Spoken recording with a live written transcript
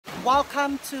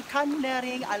Welcome to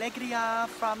Canering Alegria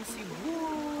from Cebu.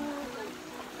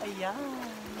 Ayan,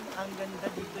 ang ganda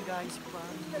dito guys.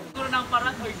 Siguro ng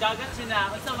parang or dagat siya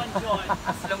na. Sa mansion.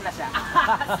 Aslong na siya.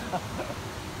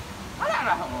 Wala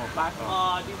na ako. Bakit?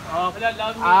 Di ba? Wala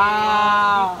lang.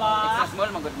 Extra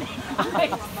small, magod na.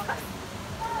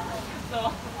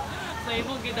 So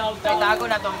imong gidawag Kaya tago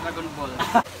na itong Dragon Ball.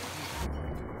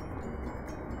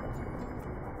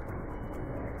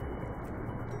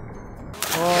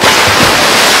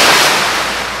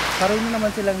 Karoon naman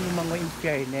silang lumangoy in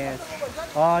fairness.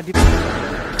 Di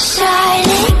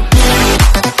Shining.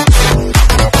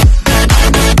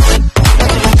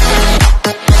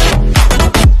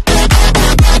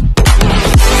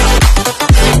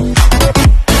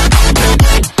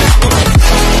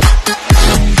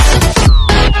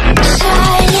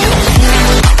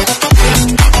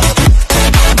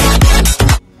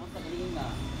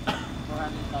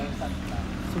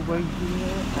 So we're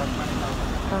here at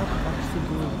top of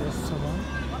Cebu restaurant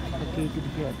located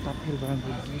here at Top Hill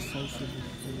Barangay Busay, Cebu.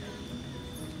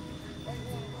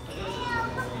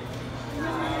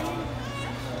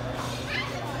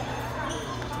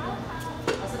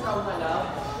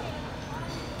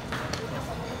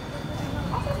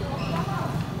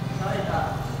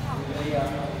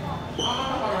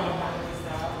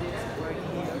 We're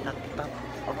here at Top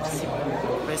of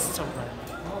Cebu restaurant.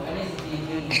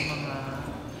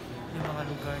 Yung mga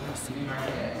lugar ng Cebu.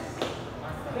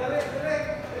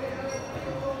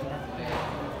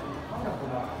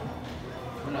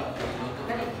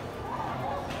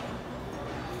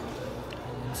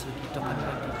 So dito kami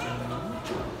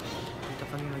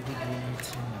mag-dinner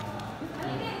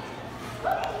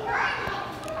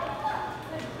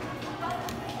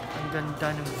ang ganda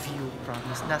ng view,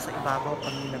 promise. Nasa ibabaw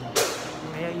kami ng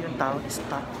kaya yung tawag is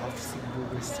Top of Cebu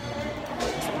restaurant.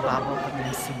 Nasa ibabaw kami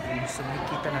ng Cebu. So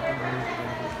makikita natin dito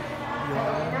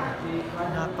yung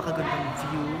napakagandang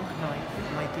view na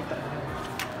makikita mo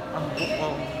ang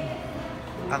buong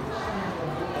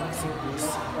Cebu.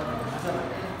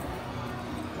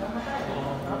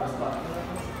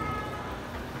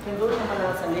 Doon naman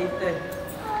na sa later.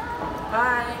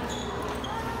 Hi!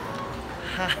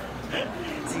 Ha!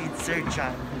 Si Sir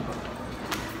John.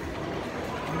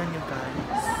 Tingnan nyo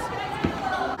guys.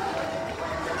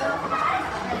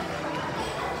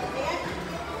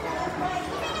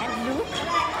 And look,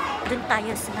 dun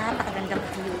tayo sa napakagandang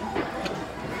view.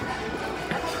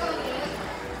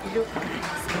 Look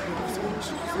guys,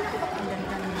 ang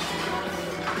ganda ng view.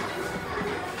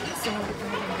 So,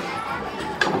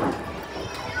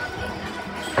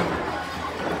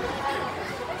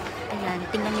 ayan,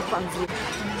 tingnan niyo po ang view.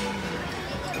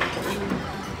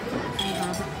 Ang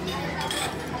babak niya.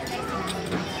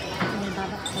 Ang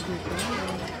babak pa dito.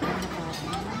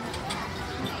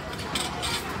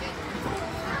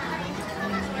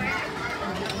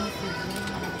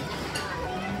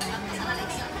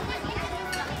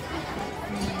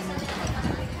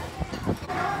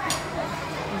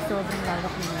 Sobrang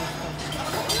lawak ng restaurant.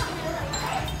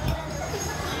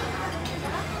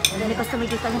 May customer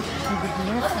dito ng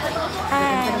goodness.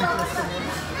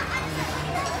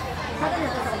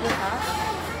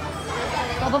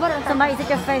 So, is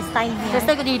it your first time here? First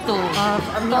time ko dito.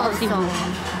 Me also.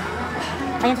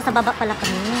 Ayan, sa baba pala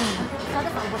kami.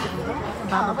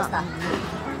 Baba ba kami?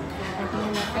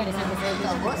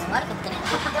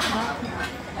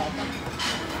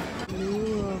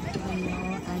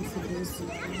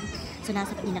 So,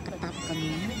 nasa pinaka-top kami.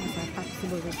 Nasa Top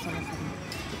Cebu restaurant kami.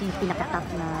 Ito yung pinaka-top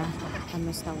na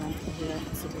restaurant here at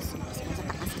Cebu. Nasa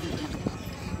taas yung pinaka-top.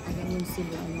 Ayan yung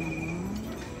Cebu.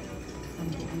 Ang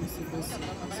buong Cebu. So,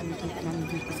 nakita namin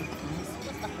dito sa taas.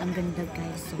 Ang ganda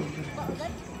guys. Sobrang.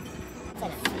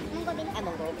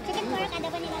 Chicken pork, ada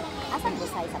ba nila lang? Asan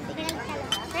busay something?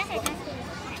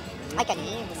 Ay,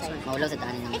 kanina busay. Maulaw sa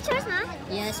daanan naman. Pictures, ma?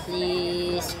 Yes,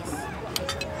 please.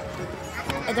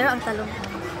 Eh, there ang talong.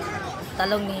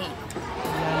 Talong ni...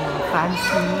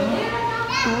 Fancy,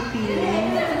 tuti.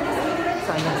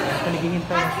 Sayang,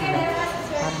 naghihintay na sila.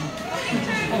 Parang...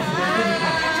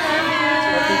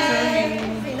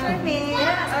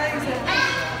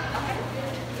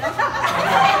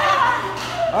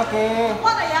 Okay.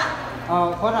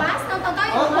 Oh, kuha na.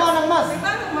 Oh, kuha ng mas.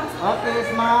 Okay,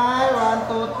 smile. 1,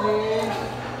 2, 3.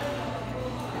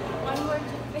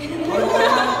 1,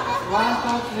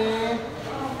 2, 3.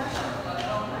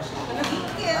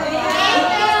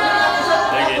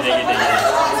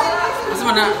 Mas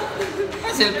mana?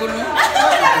 Ay, cellphone mo?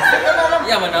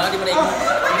 Iya mana? Di mana ikut?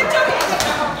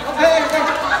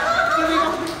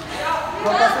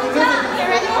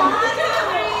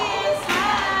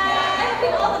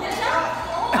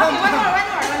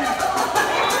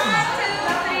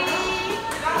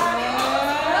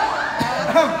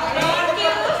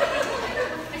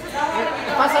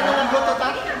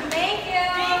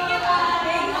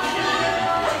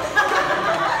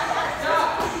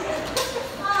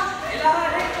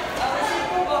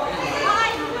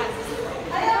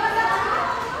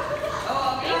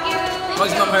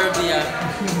 Herbie ah.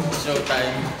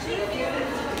 Showtime.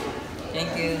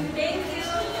 Thank you.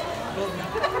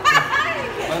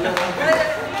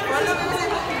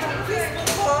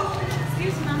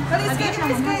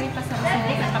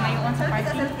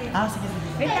 Ah, sige,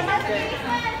 sige.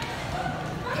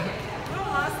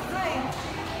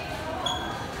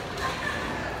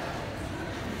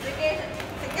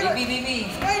 Baby.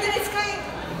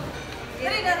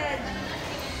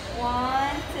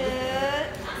 One, two,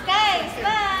 Sky,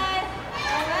 smile!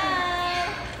 Smile!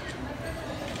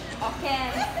 Okay.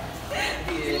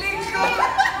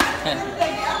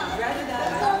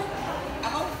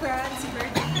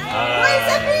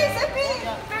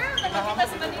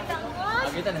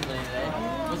 Nakita na ba nila eh?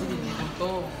 Kasi dito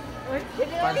to.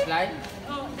 Punchline?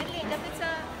 Oh, dali, dapat sa...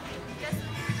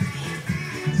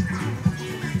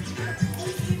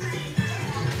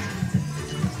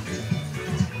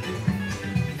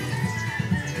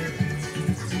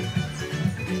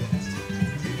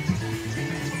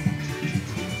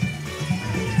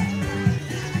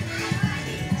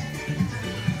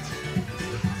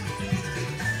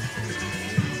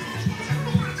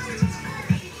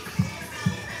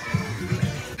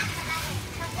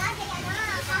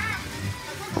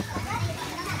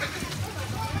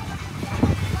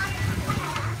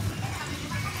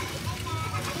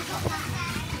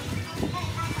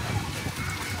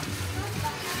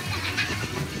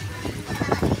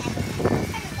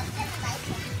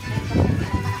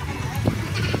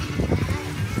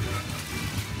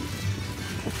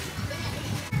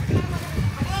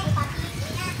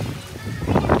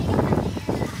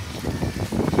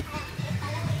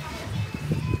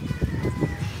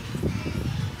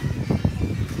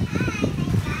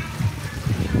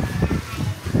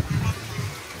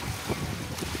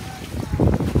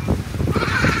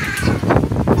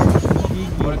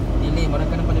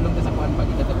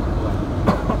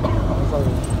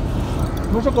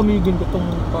 Ano siya kumigin ko itong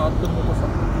paatun mo ko sa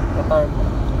katar mo?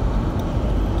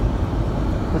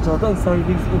 Masyado ang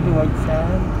servings in the white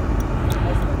sand.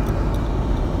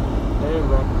 Very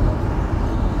rock.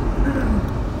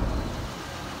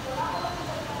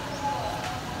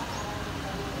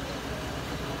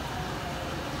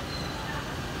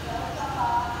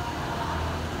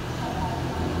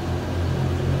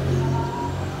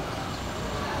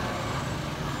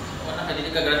 Wala ka, dili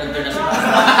ka Grand International.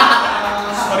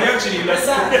 Sorry ang chinilas.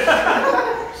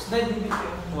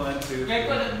 One, two. Kaya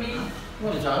ko lang me.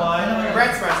 Wala siya.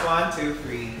 Brett's press 1, 2,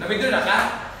 3. Nabigdo na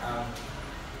ka?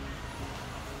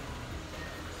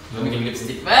 Lumigil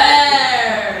lipstick.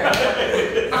 Where?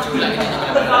 Chula, hindi na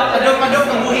wala. Padok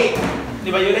kamuhi.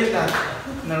 Di ba yun na?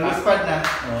 Nang-whisper na.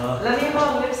 Lami mo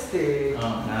ang lipstick.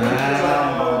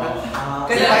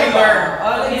 Si Tyler.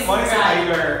 Mo si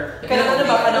Tyler. Kailan ano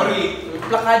ba? Ori.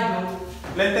 Plakado.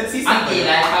 Lenten season. Ang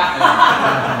kilay pa.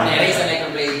 Nere sa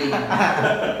microblading.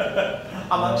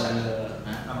 Amang siya.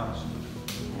 Amang siya.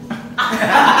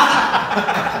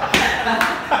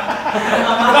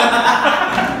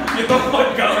 Ito po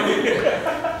gawin.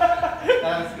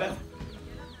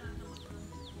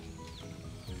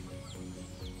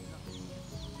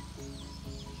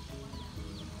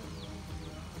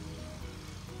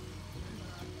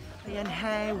 Ayan,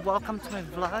 hi! Welcome to my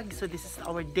vlog. So this is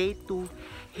our day 2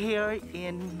 here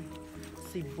in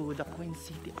Cebu, the Queen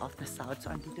City of the South. So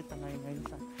andito tayo ngayon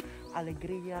sa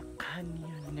Alegria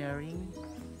Canyoneering.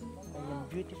 Ayan,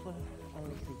 beautiful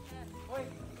Alegria.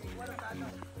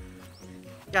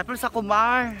 Yan po sa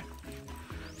Kumar.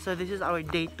 So this is our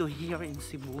day 2 here in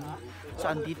Cebu. So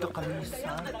andito kami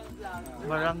sa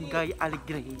Barangay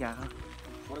Alegria.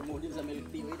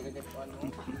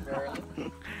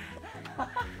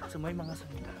 So may mga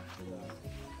sanda.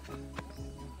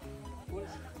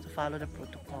 So follow the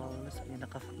protocols. May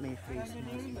may face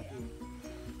mask.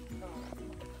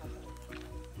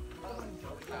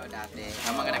 Dati,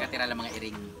 ang mga nakatira lang mga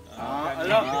iring.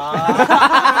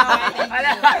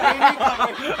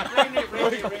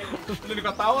 Hindi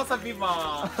ka tawa sa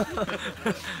Viva.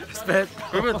 Respect.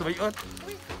 Pero tumayot.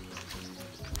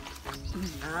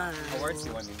 Awards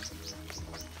you wanting.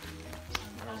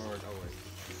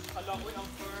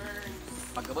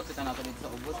 Pagkabot kita natin dito sa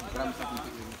ubos, marami sa TV.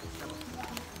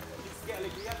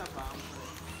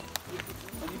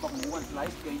 Hindi pa kumuha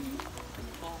live kayo.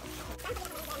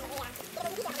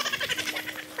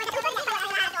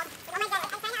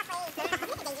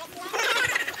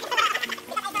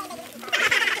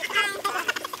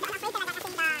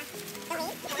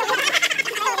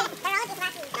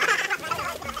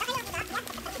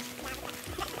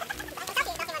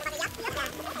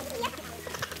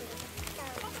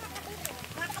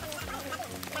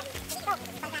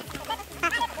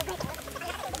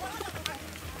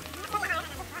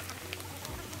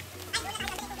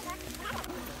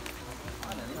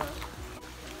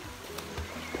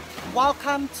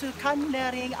 Welcome to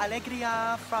Canering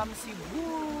Alegria from Cebu.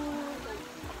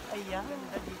 Ayan,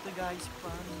 ganda dito guys,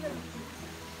 promise.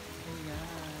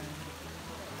 Ayan.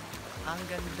 Ang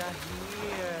ganda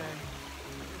here.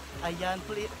 Ayan,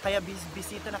 kaya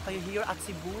bisita na kayo here at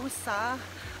Cebu sa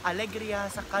Alegria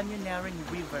sa Canering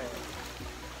River.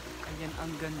 Ayan,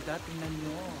 ang ganda, tingnan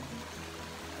nyo.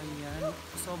 Ayan,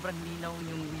 sobrang linaw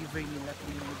yung river nila.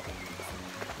 Tingnan nyo.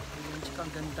 Ayan, tsaka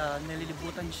ang ganda,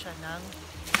 nalilibutan siya ng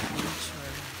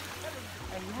nature.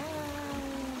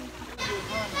 Ayan.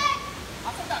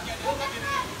 Ako na,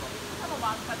 ano ba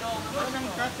ang padong? Ano ng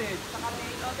cottage? Sa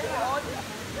kabilo, doon.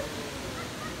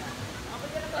 Ako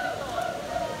dyan ang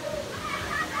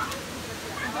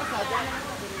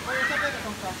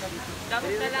ganito.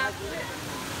 Dapat na lang.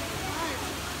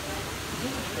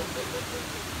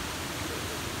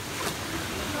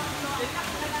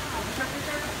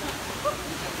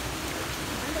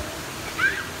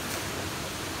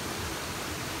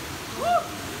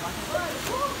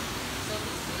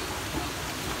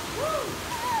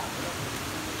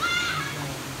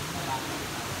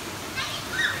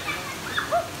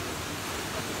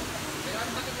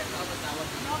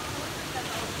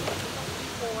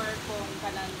 Kung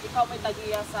kanang ikaw may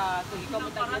tagiya sa kung ikaw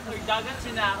may tagiya sa dagat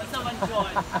sina sa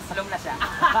mansyon Aslong na siya.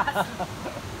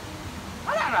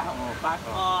 Wala ra mo pa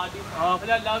ko. di ba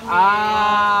wala lang di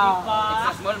ba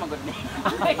Extra small magod ni.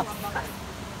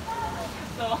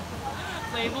 so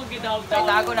imong gidawdaw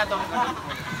Tago na to.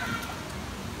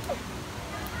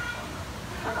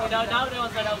 gidawdaw na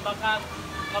sa nang Bakang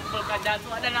kapul ka dyan so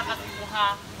ano na kasimuha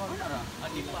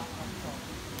di ba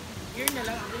Here na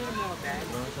lang ang mo dad.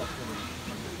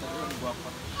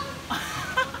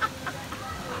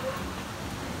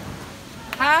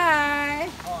 Hi!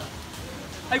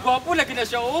 Ay, gwapo lagi na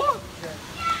siya, oh!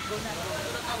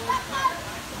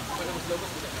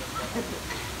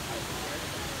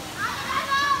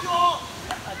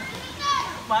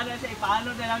 paano siya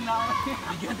ipaano na lang na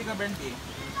Bigyan ka, Brenda.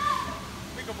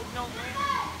 may kabugnaw mo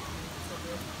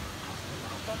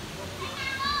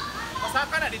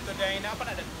Masaka na dito dahil napa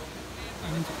na dito.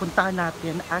 Ayan, puntahan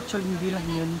natin. Actually, hindi lang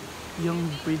yun yung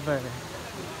river.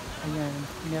 Ayan,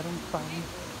 meron pang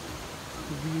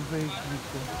river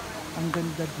dito. Ang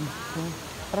ganda dito.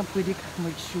 Parang pwede ka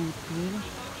mag-shooting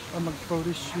o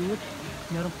mag-photoshoot.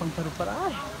 Meron pang paru-paro.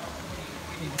 Ay!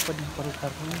 Hindi pa din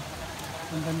paru-paro.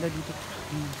 Ang ganda dito.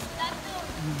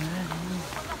 Ayan.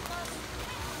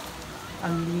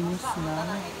 Ang linis na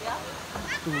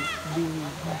tubig.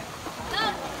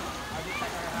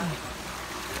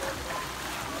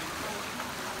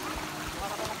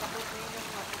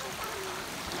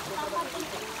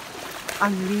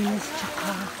 Ang linis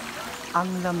tsaka ang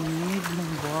lamig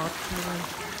ng water.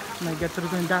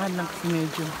 Nagaturugandahan lang kasi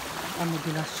medyo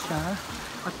madulas siya.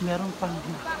 At meron pang,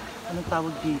 anong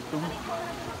tawag dito?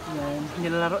 Yan.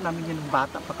 Nilalaro namin yan ng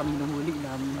bata pa kami nahuli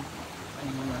namin.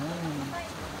 Ayan.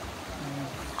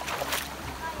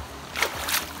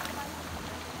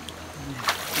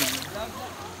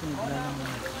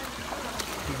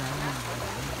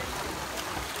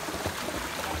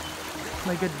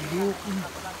 My God, look.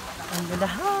 Ang ganda.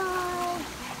 Hi!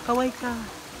 Kaway ka.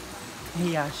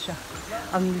 Hiya siya.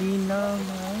 Ang linaw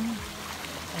ng...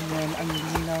 Ayan, ang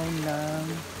linaw ng...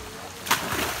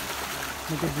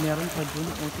 My God, meron pa dun.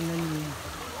 O, tingnan niyo.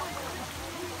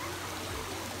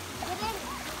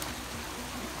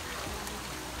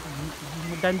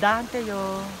 Dandahan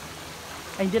kayo.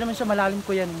 Ay, hindi naman siya malalim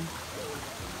ko yan.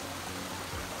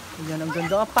 Ayan, ang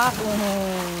ganda. Apak!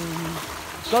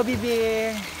 Go,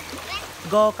 baby!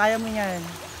 Go, kaya mo yan.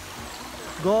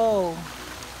 Go!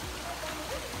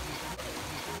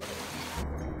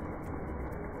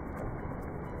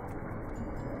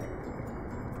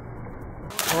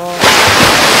 Oh.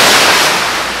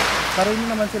 Parang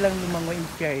naman silang lumangoy in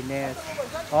fairness.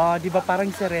 Oh, di ba parang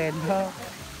sereno?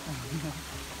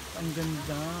 Ang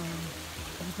ganda.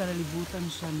 Tapos nalilibutan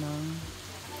siya ng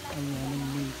ayan, ng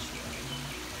nature.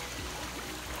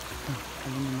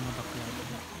 Ayun yung mga bakla.